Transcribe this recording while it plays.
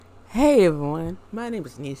Hey everyone, my name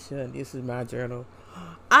is Nisha and this is my journal.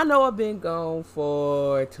 I know I've been gone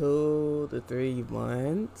for 2 to 3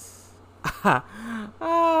 months. I'm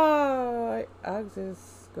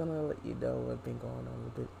just gonna let you know what's been going on a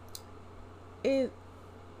little bit. It,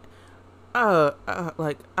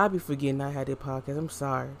 like, I be forgetting I had this podcast. I'm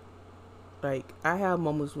sorry. Like, I have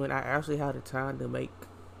moments when I actually have the time to make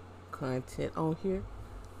content on here,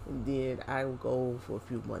 and then I will go for a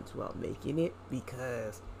few months without making it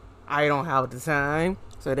because I don't have the time.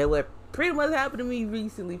 So that what pretty much happened to me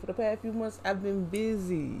recently. For the past few months, I've been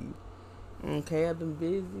busy. Okay, I've been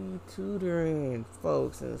busy tutoring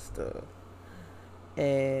folks and stuff,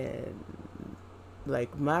 and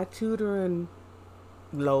like my tutoring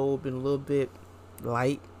load been a little bit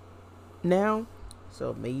light now,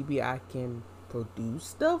 so maybe I can produce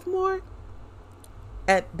stuff more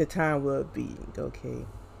at the time we're being okay.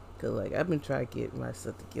 Cause like I've been trying to get my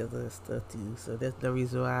stuff together and stuff too, so that's the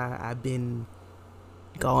reason why I've been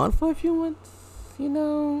gone for a few months, you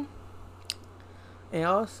know. And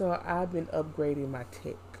also I've been upgrading my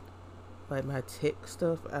tech, like my tech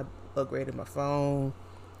stuff. I upgraded my phone,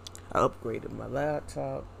 I upgraded my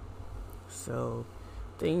laptop, so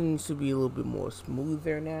things should be a little bit more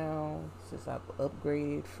smoother now since I've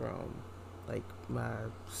upgraded from like my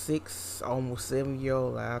 6 almost 7 year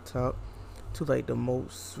old laptop to like the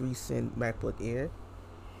most recent MacBook Air,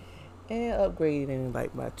 and upgrading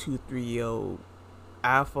like my 2 3 year old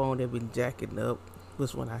iPhone that been jacking up.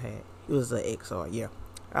 Which one I had? It was a XR, yeah,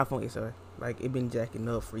 iPhone XR. Like it been jacking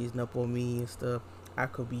up, freezing up on me and stuff. I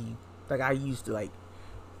could be like I used to like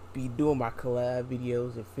be doing my collab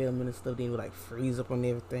videos and filming and stuff. Then it would like freeze up on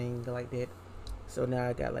everything like that. So now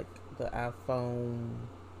I got like the iPhone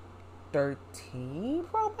 13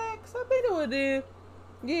 Pro Max. I think it was it.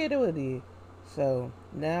 Yeah, it was it. So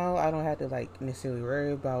now I don't have to like necessarily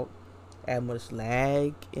worry about as much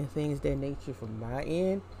lag and things that nature from my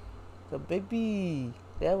end. So baby,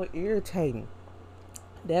 that was irritating.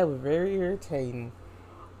 That was very irritating.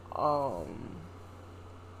 Um,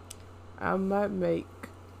 I might make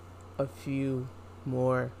a few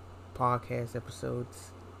more podcast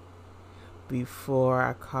episodes before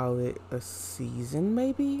I call it a season.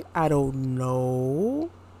 Maybe I don't know.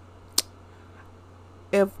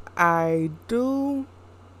 If I do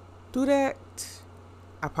that,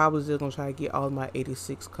 I probably still gonna try to get all my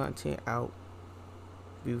 86 content out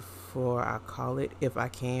before I call it, if I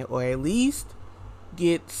can, or at least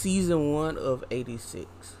get season 1 of 86.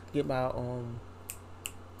 Get my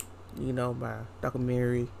my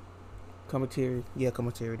documentary commentary. Yeah,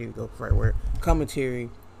 commentary. There we go. Right word. Commentary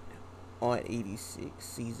on 86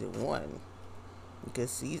 season 1.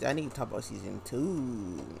 Because I need to talk about season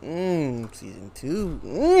 2. Season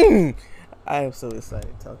 2. I am so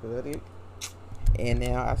excited to talk about it. And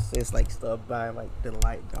now I just like start buying like the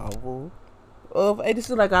light novel of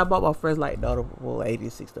 86. Like I bought my first light novel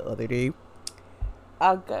 86 the other day.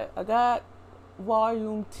 I got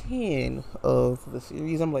volume 10 of the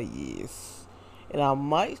series. I'm like, yes. And I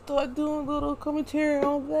might start doing a little commentary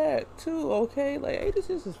on that too, okay? Like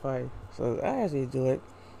 86 is fine. So I actually enjoy it.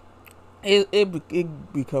 It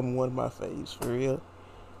become one of my faves for real.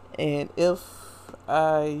 And if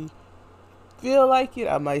I feel like it,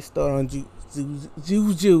 I might start on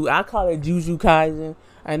Juju. I call it Juju Kaisen.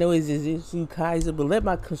 I know it's Juju Kaisen, but let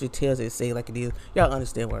my country tales it say like it is. Y'all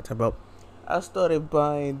understand what I'm talking about. I started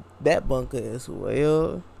buying that bunker as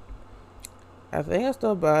well. I think I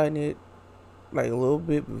started buying it like a little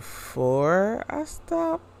bit before I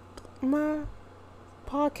stopped my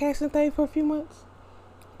podcasting thing for a few months.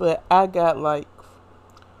 But I got like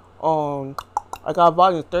I got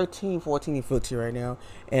volume 13, 14, and 15 right now.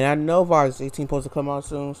 And I know volume 18 supposed to come out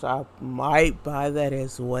soon, so I might buy that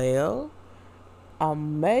as well. I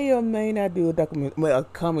may or may not do a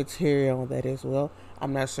commentary on that as well.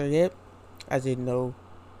 I'm not sure yet. I just know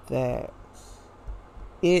that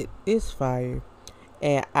it is fire.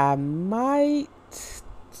 And I might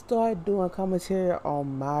start doing commentary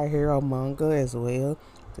on My Hero manga as well.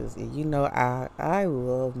 Because, I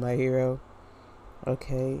love My Hero.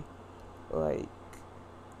 Okay? Like,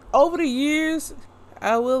 over the years,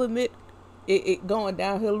 I will admit, it going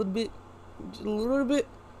downhill a little bit,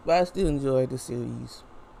 but I still enjoy the series.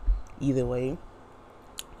 Either way.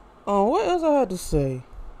 What else I had to say?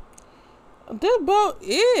 That's about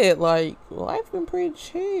it. Like, life been pretty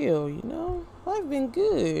chill, you know? Life been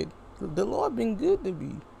good. The Lord been good to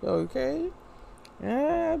me, okay?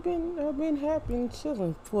 I've been happy and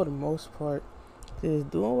chilling for the most part.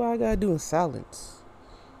 Just doing what I gotta do in silence.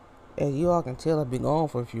 As you all can tell, I've been gone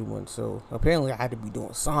for a few months, so apparently I had to be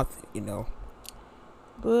doing something, you know?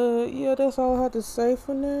 But yeah, that's all I have to say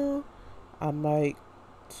for now. I might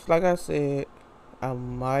like I said, I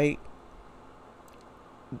might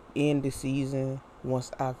end the season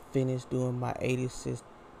once I finish doing my 86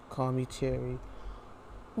 commentary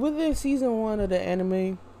within season 1 of the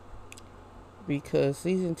anime, because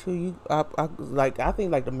season 2, I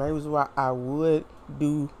think like the main reason why I would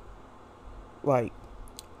do like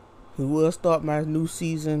we will start my new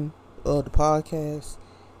season of the podcast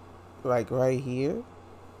like right here,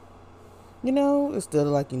 instead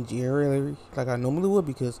of like in January like I normally would,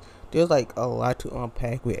 because there's like a lot to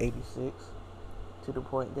unpack with 86, to the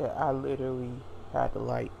point that I literally had to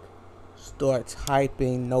like start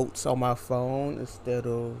typing notes on my phone instead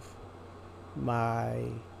of my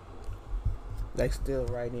like still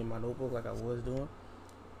writing in my notebook like I was doing.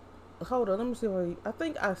 Hold on, let me see. I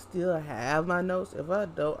think I still have my notes. If I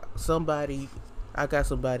don't, I got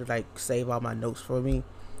somebody like save all my notes for me.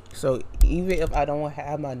 So even if I don't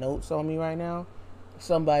have my notes on me right now,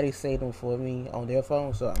 somebody save them for me on their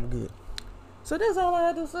phone, so I'm good. So that's all I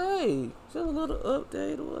had to say. Just a little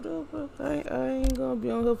update or whatever. I ain't gonna be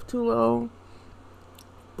on here for too long.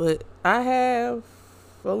 But I have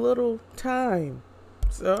a little time.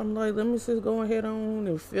 So I'm like, let me just go ahead on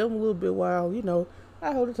and film a little bit while,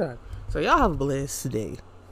 I hold the time. So y'all have a blessed day.